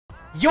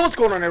Yo, what's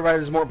going on, everybody?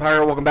 This is More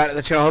Power. Welcome back to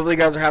the channel. Hopefully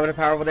you guys are having a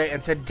powerful day,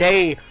 and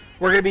today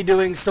we're going to be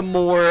doing some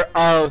more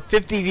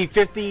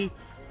 50v50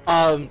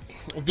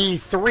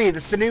 v3.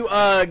 This is a new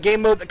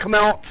game mode that come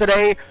out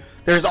today.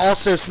 There's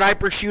also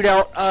sniper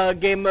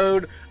shootout game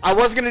mode. I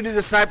was going to do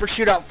the sniper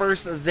shootout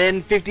first,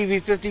 then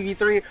 50v50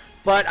 v3,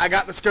 but I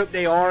got the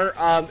scoped AR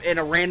in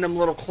a random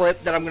little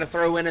clip that I'm going to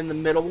throw in the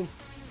middle.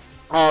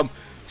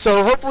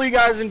 So hopefully you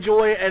guys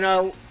enjoy, and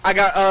I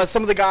got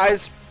some of the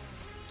guys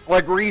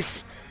like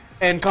Reese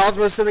and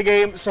Cosmos in the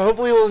game, so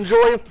hopefully you'll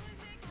enjoy.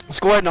 Let's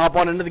go ahead and hop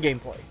on into the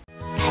gameplay.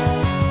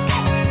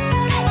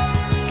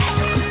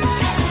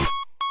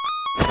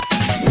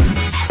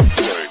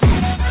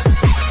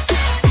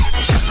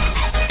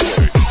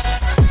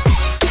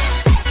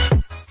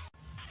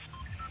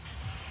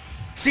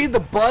 See,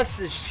 the bus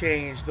has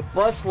changed. The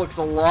bus looks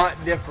a lot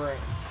different.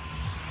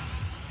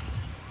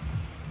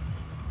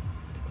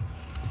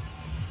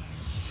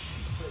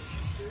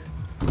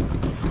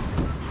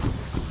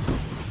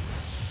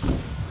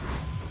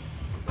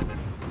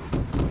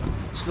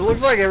 So it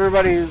looks like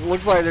everybody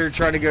looks like they're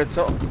trying to go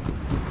to.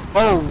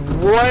 Oh,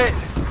 what?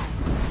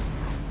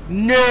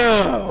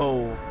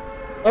 No!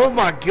 Oh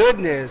my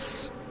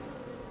goodness!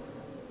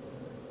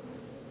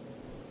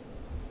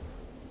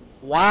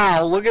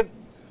 Wow! Look at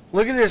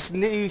this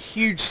new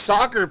huge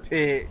soccer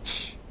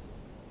pitch.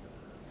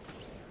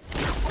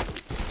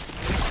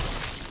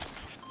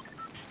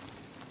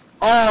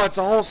 Oh, it's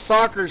a whole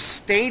soccer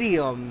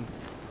stadium.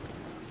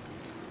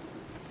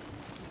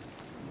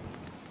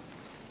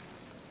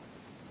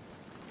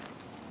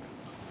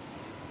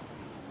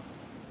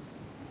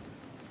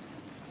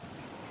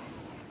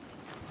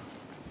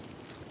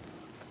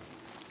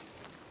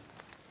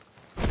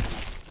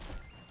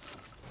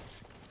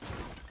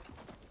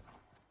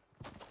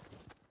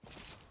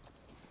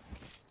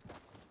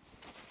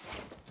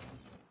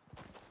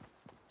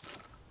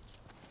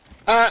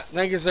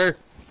 Thank you, sir.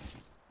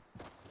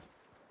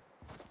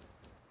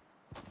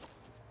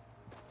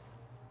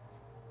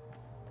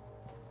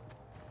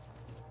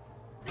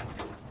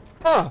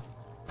 Huh.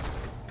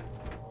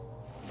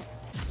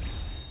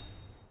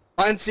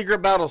 Find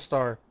secret battle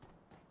star.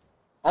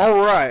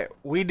 Alright,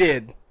 we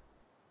did.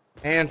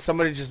 And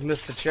somebody just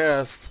missed the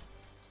chest.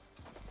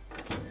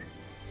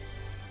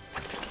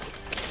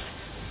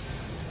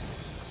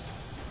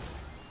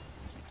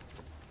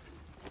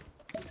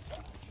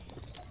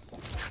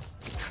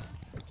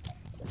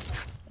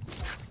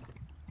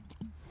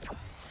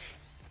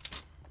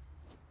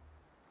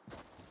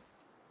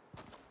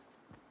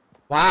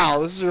 Wow,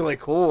 this is really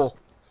cool.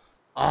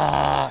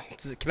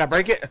 Can I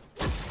break it?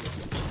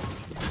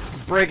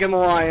 Breaking the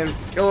lion.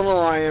 Killing the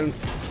lion.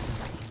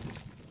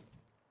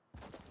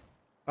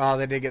 Oh,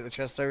 they did get the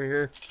chest over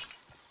here.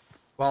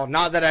 Well,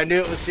 not that I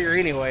knew it was here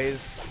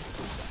anyways.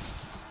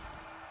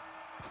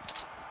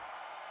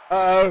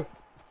 Uh-oh.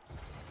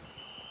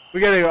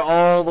 We gotta go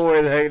all the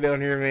way the heck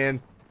down here,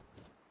 man.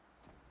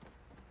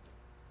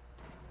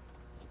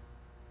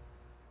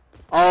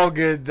 All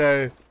good,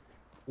 though.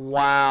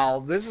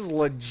 Wow, this is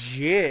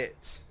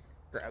legit.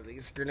 Grab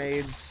these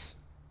grenades.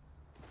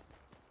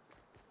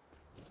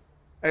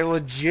 A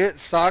legit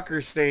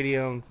soccer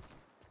stadium.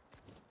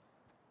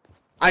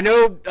 I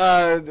know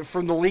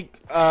from the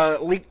leaked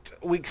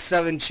week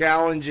 7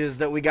 challenges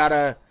that we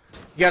gotta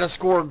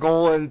score a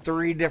goal in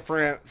 3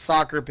 different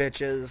soccer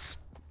pitches.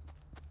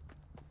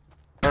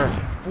 Or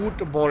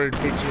football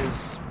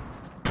pitches.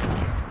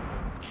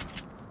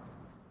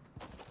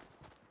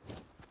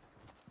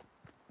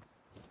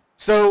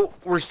 So,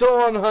 we're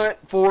still on the hunt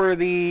for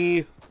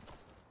the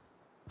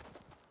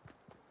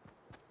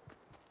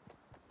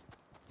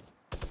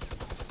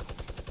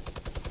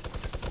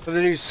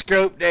new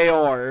scoped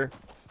AR.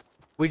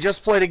 We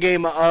just played a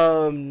game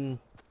of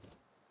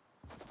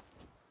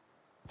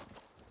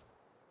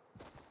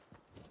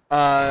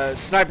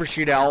sniper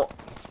shootout.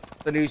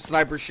 The new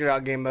sniper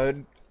shootout game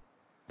mode.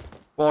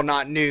 Well,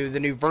 not new,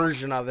 the new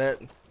version of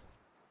it.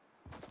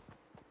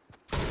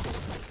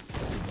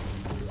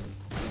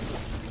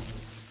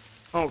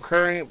 Oh,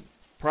 current.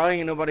 Probably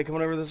ain't nobody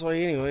coming over this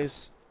way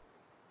anyways.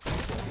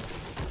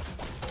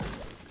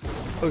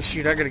 Oh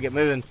shoot, I gotta get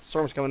moving.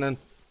 Storm's coming in.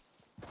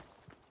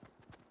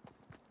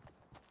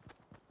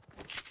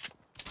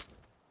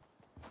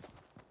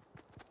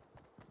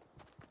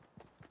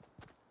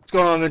 What's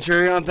going on,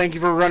 Venturion? Thank you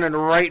for running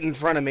right in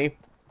front of me.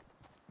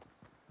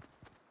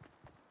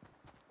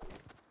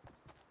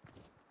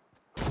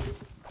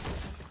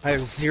 I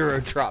have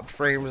 0 dropped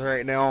frames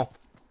right now.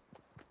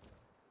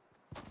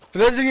 For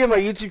those of you on my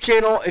YouTube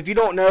channel, if you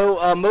don't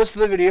know, most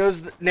of the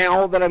videos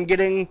now that I'm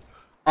getting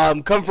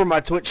come from my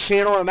Twitch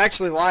channel. I'm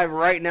actually live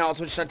right now at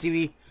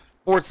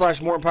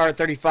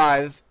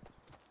twitch.tv/MortonPower35.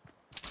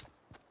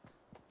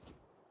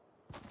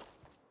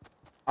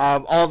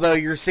 Although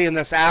you're seeing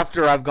this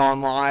after I've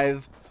gone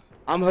live.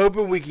 I'm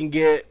hoping we can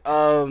get,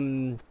 I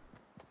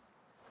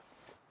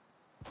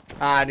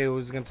knew it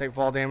was going to take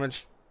fall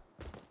damage.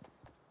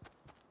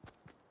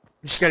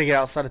 Just got to get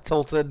outside of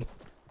tilted.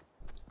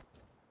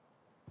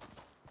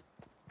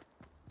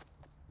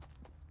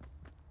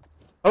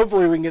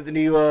 Hopefully we can get the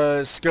new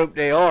scoped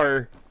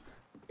AR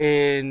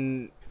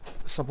in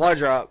supply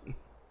drop.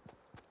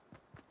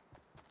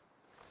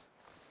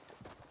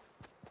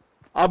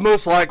 I'm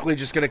most likely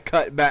just gonna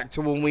cut back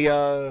to when we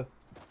You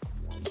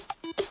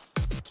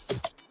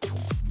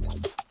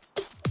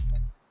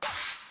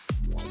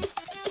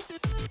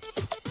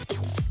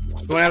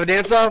wanna have a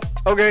dance off?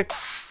 Okay.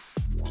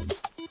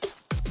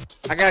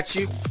 I got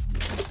you.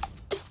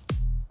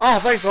 Oh,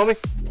 thanks, homie.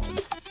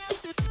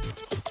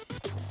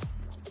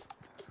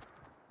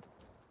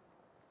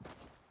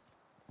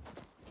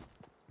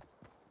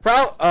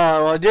 Well,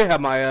 I did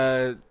have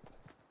my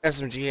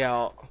SMG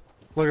out,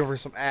 looking for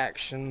some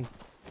action.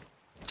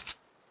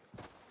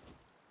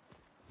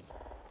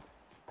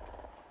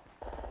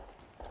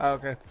 Oh,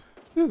 okay.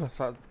 Whew, I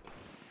thought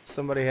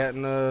somebody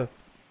hadn't.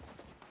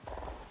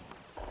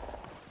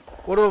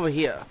 What over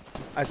here?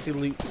 I see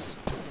loots.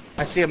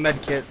 I see a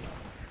med kit.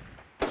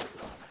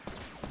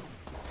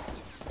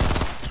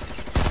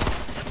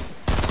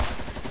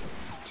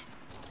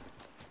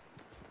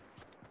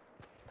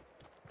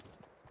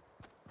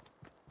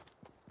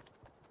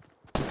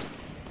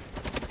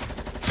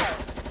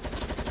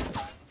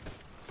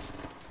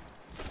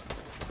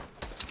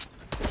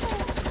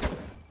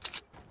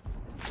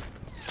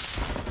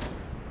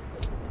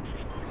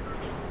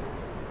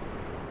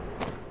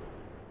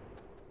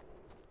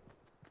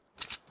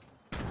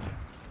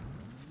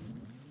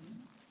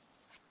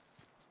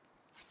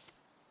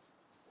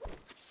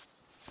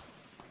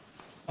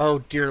 Oh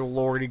dear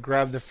lord, he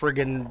grabbed the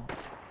friggin'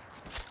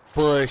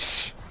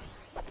 bush.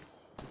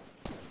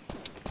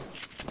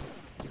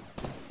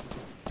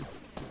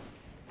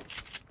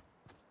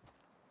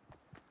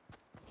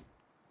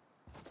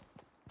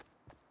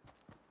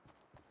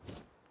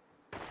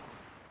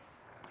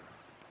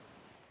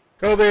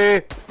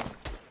 Kobe!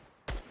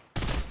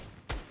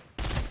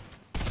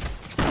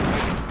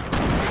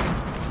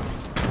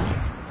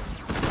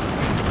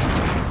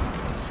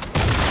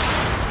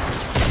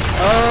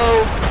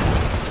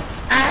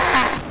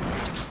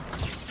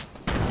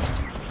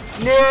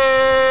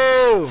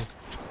 No!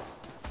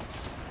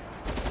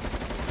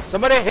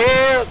 Somebody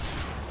help!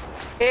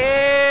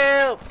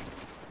 Help!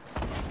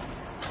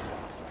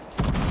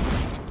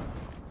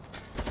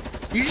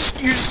 You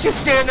just can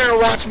stand there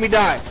and watch me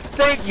die.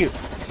 Thank you.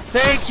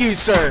 Thank you,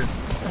 sir.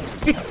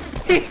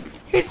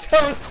 He's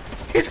telling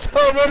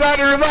me not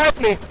to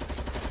revive me.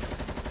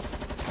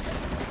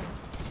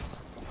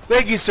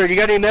 Thank you, sir. You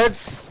got any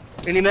meds?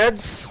 Any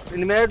meds?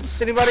 Any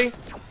meds? Anybody?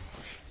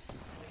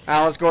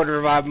 Let's go ahead and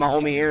revive my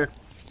homie here.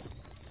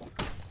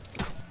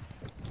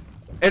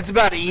 It's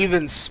about an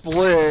even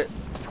split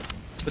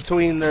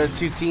between the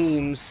two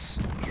teams.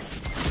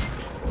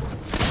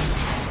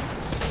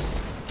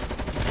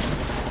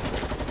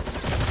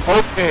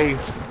 Okay.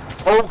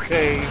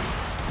 Okay.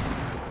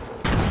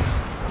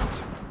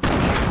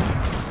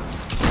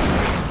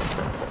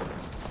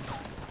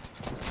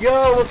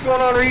 Yo, what's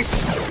going on,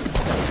 Reese?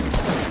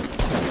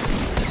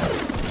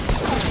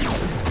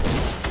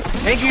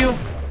 Thank you.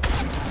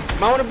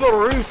 Might want to build a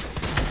roof.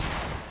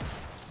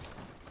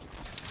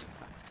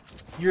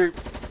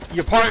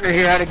 Your partner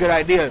here had a good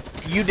idea.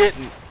 You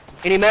didn't.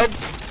 Any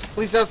meds?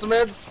 Please have some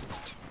meds.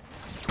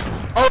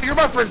 Oh, you're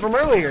my friend from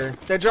earlier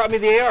that dropped me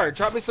the AR.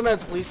 Drop me some meds,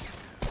 please.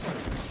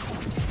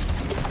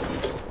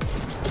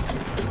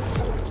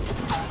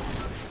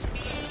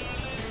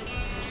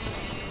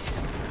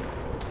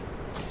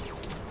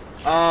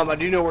 I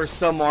do know where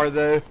some are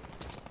though.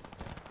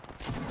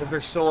 If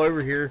they're still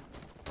over here.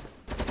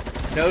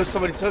 No,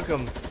 somebody took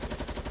them.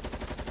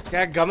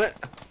 Dadgummit.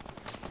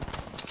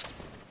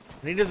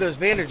 I needed those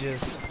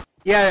bandages.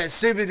 Yeah, that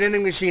stupid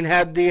vending machine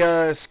had the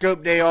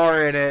scoped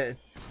AR in it,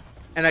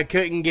 and I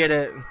couldn't get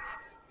it.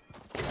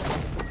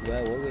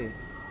 Where were we?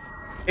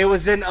 It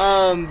was in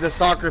the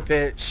soccer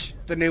pitch,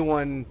 the new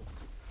one.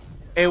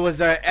 It was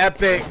a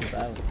epic.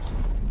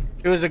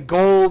 It was a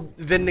gold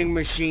vending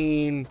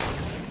machine.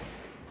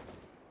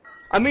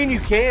 I mean, you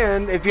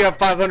can if you have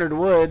 500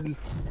 wood.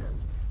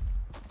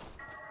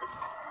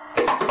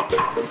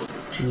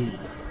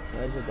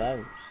 Where's the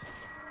barrels?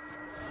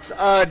 It's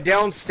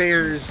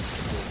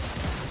downstairs.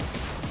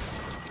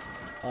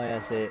 Oh yeah, I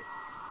see it.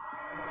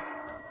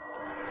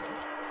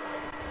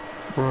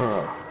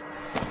 Bruh.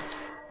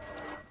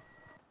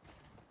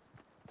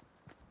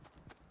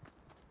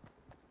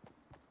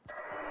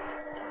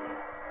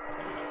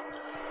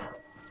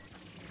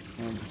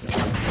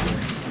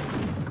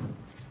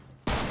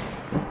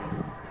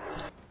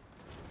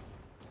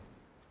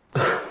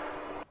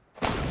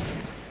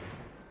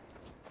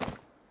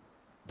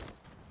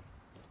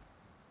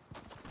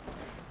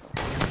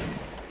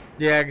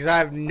 Yeah, because I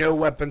have no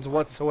weapons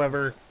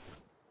whatsoever.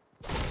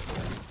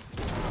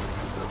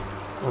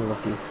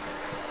 Unlucky.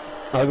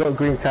 I got a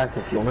green tack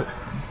if you want it.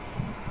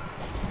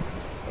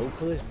 Oh,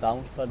 pull this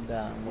bounce pad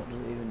down. What does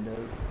it even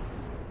do?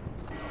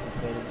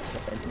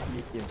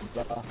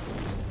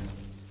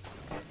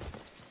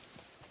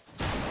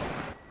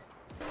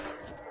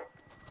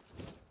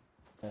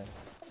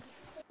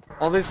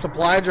 All these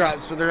supply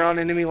drops, but they're on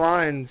enemy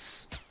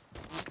lines.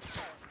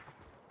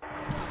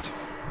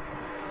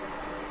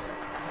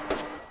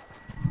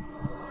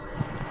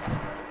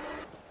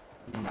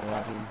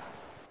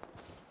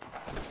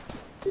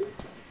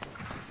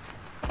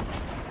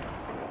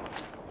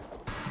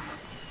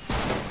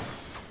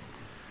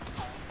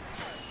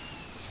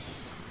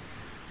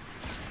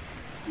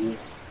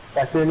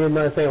 That's the only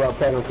another thing about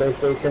playing on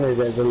PlayStation is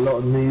there's a lot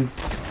of new.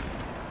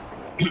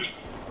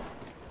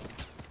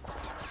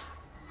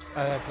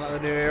 That's not the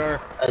new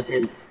AR. I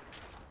did.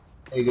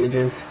 There you go,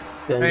 James.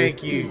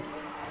 Thank you.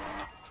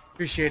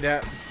 Appreciate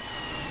that.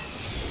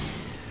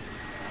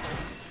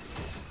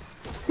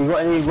 You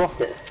got any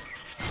rockets?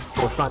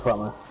 Or sniper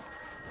armor?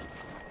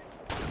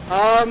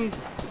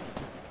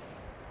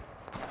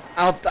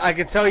 I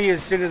can tell you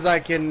as soon as I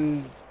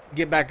can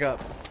get back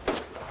up.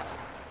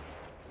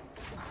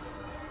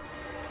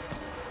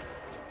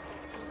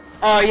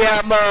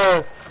 Yeah, I'm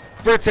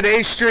for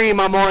today's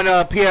stream I'm on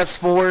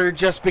PS4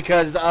 just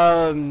because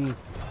of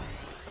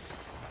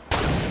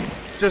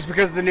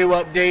the new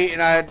update,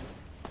 and I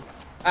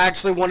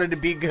actually wanted to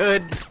be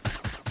good,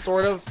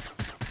 sort of.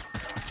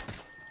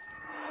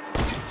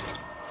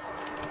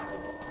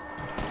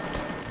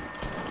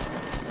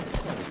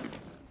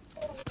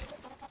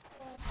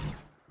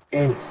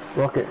 James,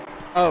 rockets.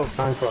 Oh,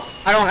 Sniper.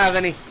 I don't have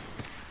any.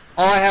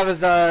 All I have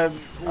is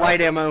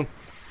light ammo.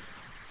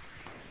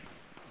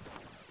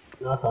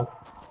 Nothing.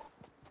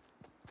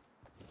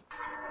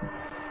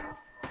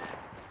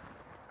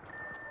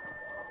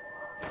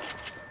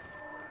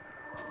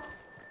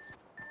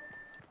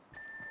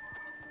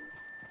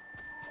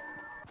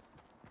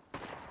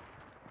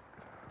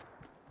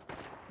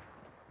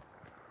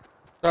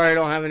 Sorry, I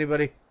don't have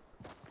anybody.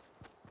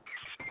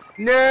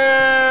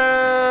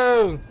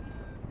 No!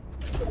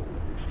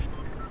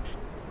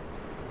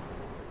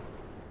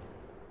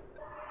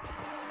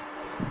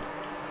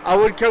 I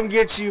would come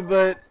get you,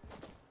 but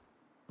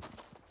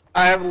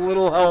I have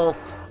little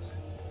health.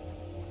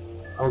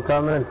 I'm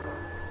coming.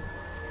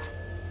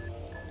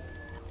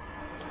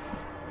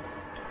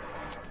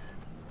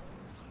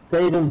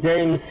 Save him,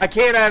 James. I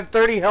can't, I have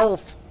 30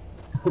 health.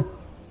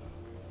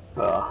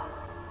 Oh.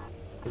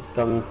 He's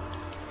coming.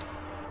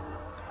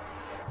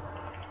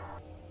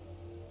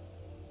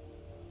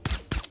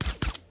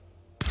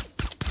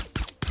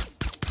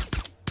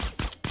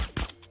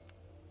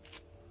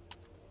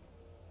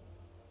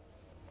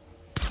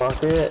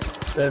 Fuck it.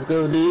 Let's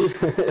go, dude.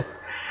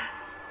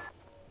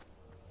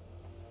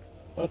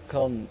 Fuck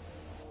on.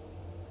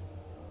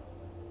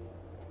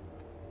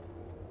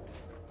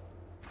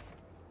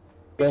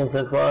 James,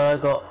 that's what I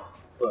got.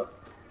 Where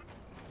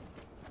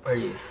are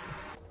you?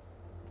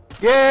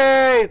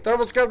 Yay!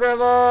 Thermal scope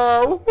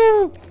Bravo!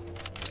 Woohoo!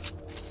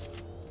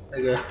 There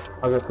you go.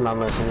 I'll go for my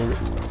mercenary.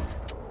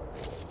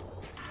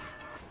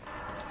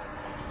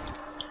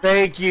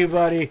 Thank you,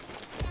 buddy.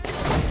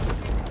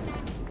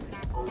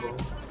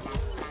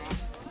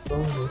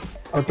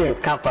 Oh,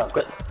 James, campfire,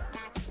 quick.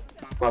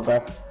 My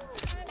bad.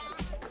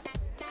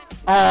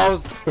 Oh, I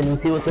was... Can you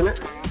see what's in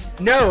it?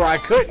 No, I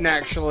couldn't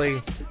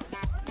actually.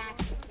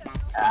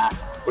 Ah,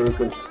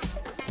 broken.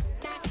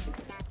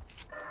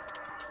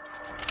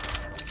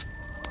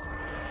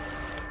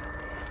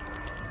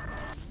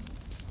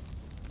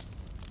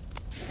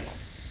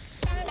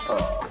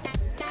 Oh.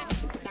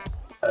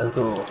 That's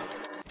cool.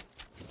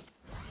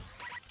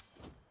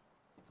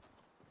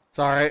 It's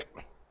alright.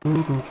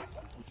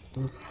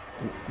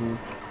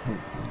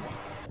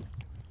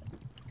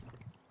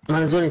 Man,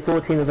 there's only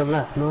 14 of them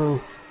left,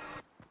 no.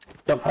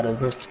 Jump pad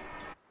over.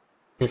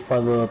 Just by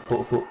the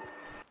portal.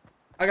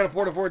 I got a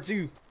porta fort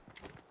too.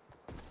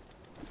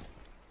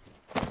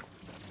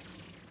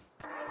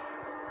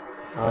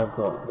 I've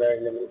got very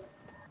limited.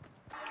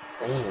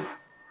 Damn.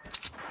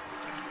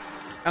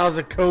 That was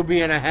a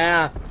Kobe and a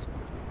half.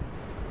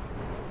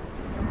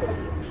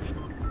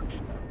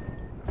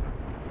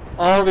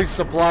 All these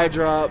supply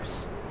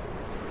drops.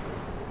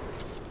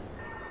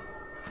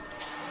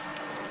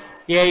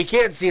 Yeah, you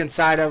can't see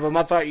inside of them.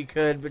 I thought you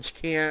could, but you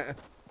can't.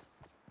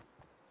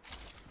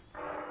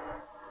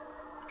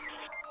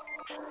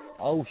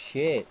 Oh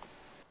shit.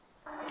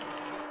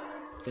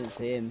 Didn't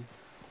see him.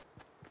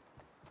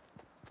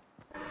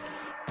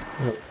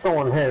 There's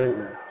someone here, isn't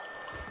there?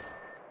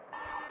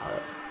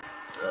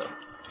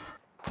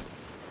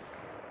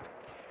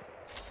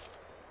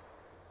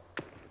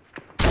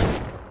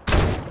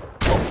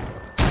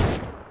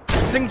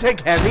 This thing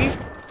take heavy?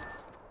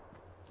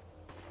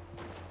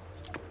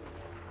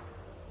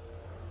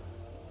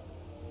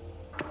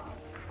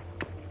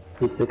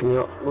 He's picking me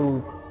up.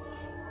 Move.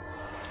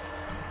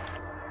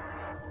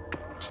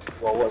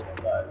 What was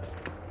that?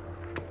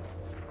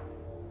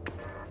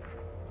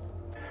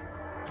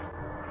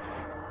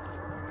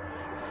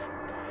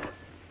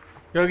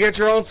 Go get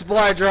your own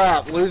supply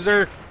drop,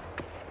 loser.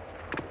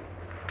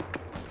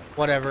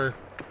 Whatever.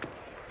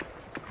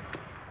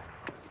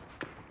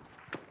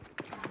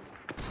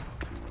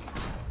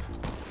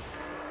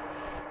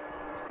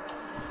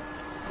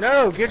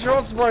 No, get your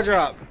own supply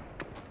drop.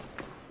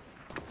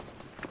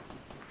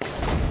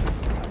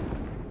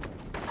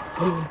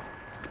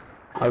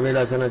 I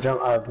realized when I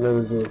jump I have no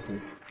resources.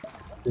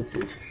 This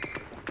is...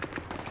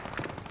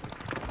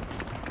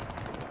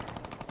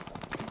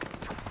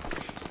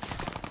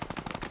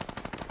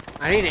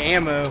 I need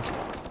ammo.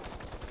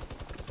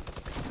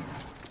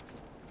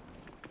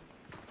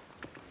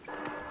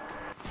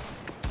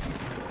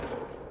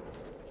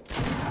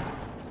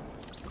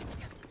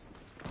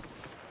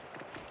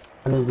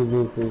 no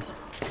diseases.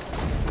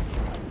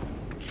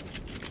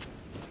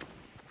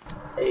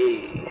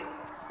 Hey.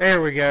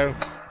 There we go.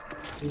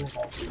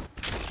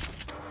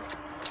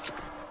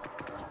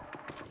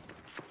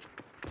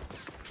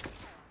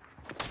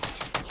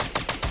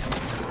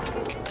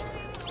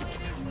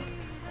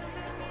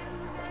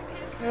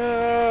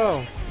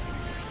 Oh.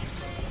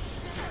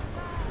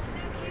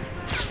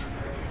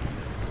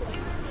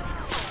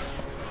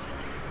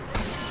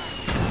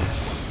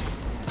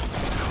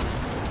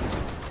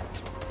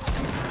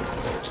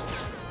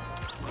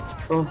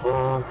 Bum,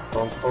 bum,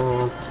 bum,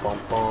 bum, bum,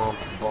 bum,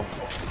 bum.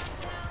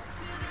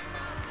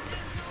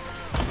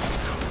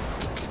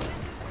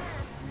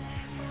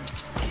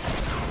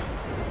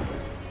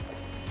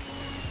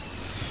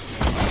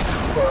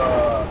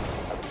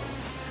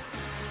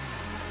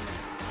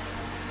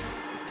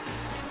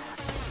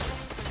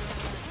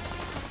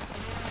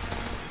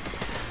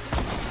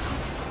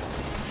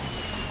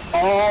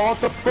 Oh, what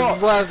the fuck? This is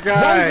the last Why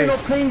guy. is it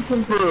not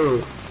painting,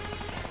 bro?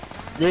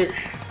 This.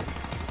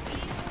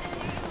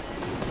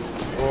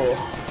 Oh.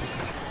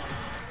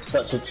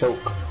 Such a choke.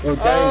 Oh,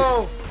 dang.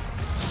 Oh.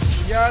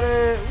 Got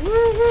it.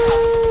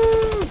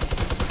 Woo-hoo.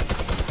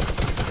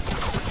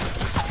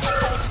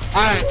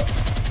 All right.